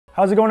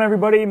How's it going,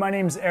 everybody? My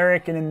name's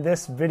Eric, and in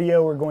this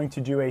video we're going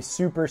to do a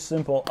super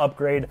simple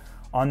upgrade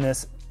on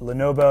this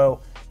Lenovo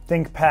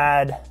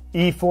Thinkpad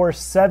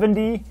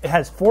E470. It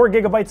has 4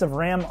 gigabytes of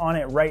RAM on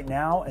it right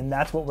now, and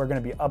that's what we're going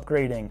to be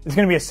upgrading. It's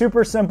going to be a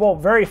super simple,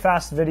 very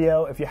fast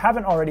video. If you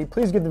haven't already,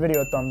 please give the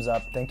video a thumbs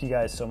up. Thank you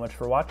guys so much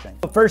for watching.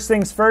 But first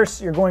things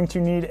first, you're going to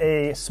need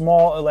a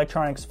small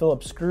electronics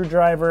Phillips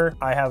screwdriver.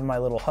 I have my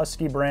little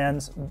Husky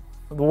brands.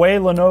 The way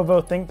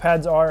Lenovo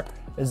ThinkPads are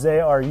is they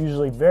are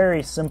usually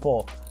very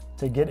simple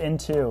to get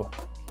into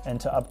and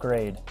to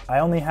upgrade. I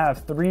only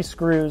have 3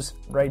 screws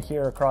right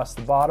here across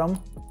the bottom.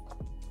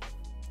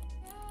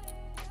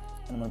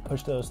 I'm gonna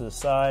push those to the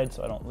side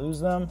so I don't lose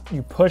them.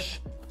 You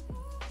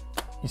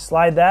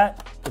slide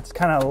that, it's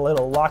kind of a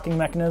little locking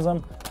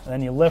mechanism, and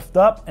then you lift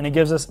up and it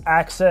gives us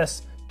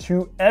access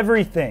to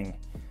everything.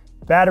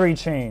 Battery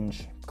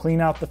change, clean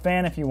out the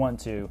fan if you want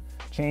to,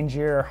 change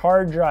your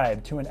hard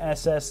drive to an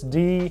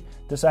SSD.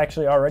 This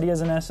actually already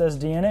has an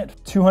SSD in it.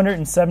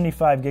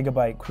 275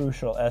 gigabyte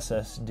crucial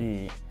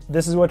SSD.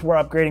 This is what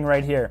we're upgrading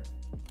right here.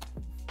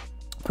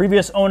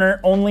 Previous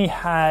owner only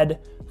had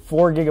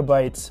 4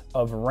 gigabytes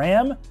of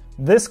RAM.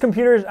 This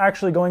computer is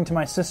actually going to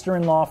my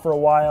sister-in-law for a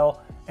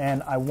while,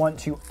 and I want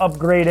to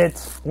upgrade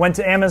it. Went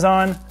to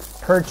Amazon,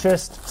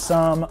 purchased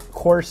some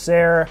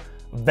Corsair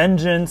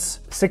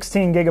Vengeance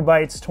 16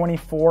 gigabytes,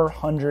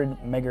 2400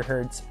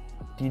 megahertz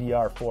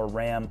DDR4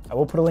 RAM. I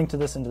will put a link to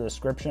this in the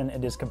description.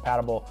 It is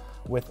compatible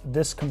with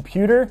this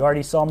computer. You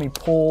already saw me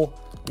pull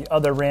the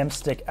other RAM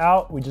stick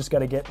out. We just got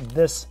to get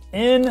this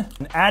in.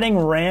 And adding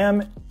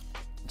RAM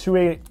to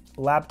a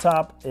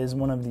laptop is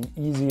one of the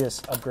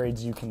easiest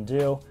upgrades you can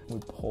do. We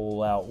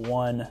pull out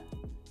one.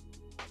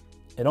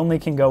 It only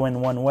can go in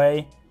one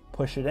way.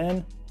 Push it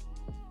in,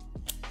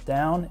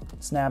 down,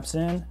 it snaps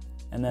in,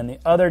 and then the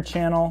other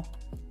channel,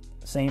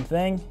 same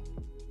thing.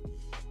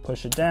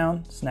 Push it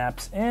down,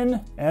 snaps in,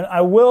 and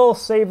I will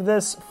save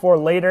this for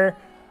later.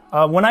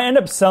 When I end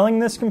up selling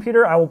this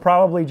computer, I will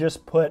probably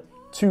just put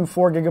 2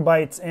 4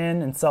 gigabytes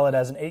in and sell it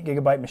as an 8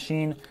 gigabyte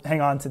machine.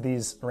 Hang on to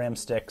these RAM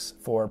sticks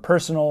for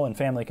personal and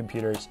family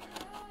computers.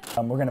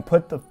 We're gonna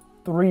put the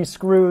 3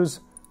 screws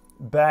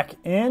back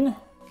in,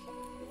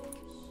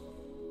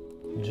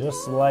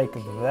 just like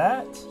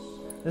that.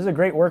 This is a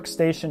great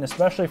workstation,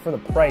 especially for the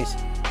price.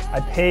 I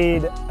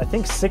paid, I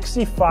think,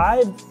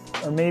 $65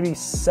 or maybe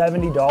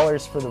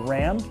 $70 for the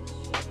RAM.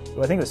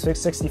 So I think it was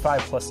 $65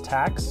 plus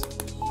tax.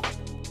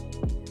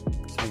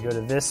 So we go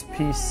to this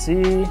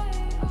PC,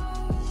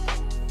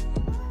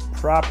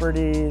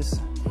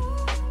 properties,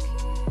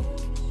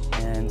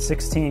 and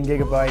 16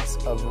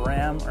 gigabytes of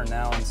RAM are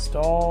now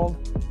installed.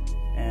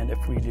 And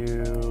if we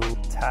do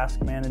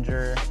task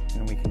manager,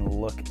 and we can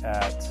look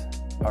at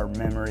our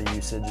memory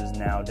usage is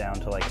now down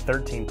to like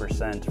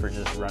 13% for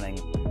just running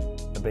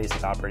the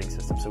basic operating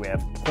system. So we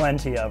have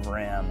plenty of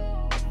RAM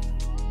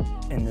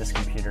in this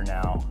computer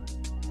now.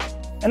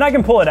 And I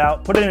can pull it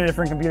out, put it in a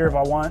different computer if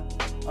I want.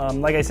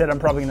 Like I said, I'm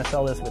probably gonna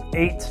sell this with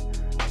 8,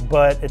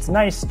 but it's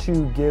nice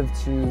to give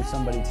to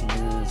somebody to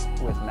use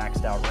with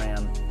maxed out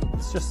RAM.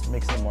 It just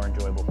makes it a more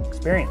enjoyable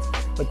experience.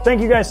 But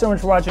thank you guys so much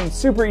for watching.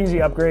 Super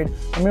easy upgrade.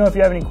 Let me know if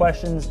you have any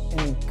questions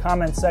in the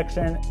comments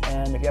section.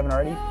 And if you haven't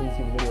already, please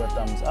give the video a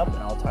thumbs up, and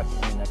I'll talk to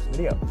you in the next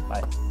video.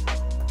 Bye.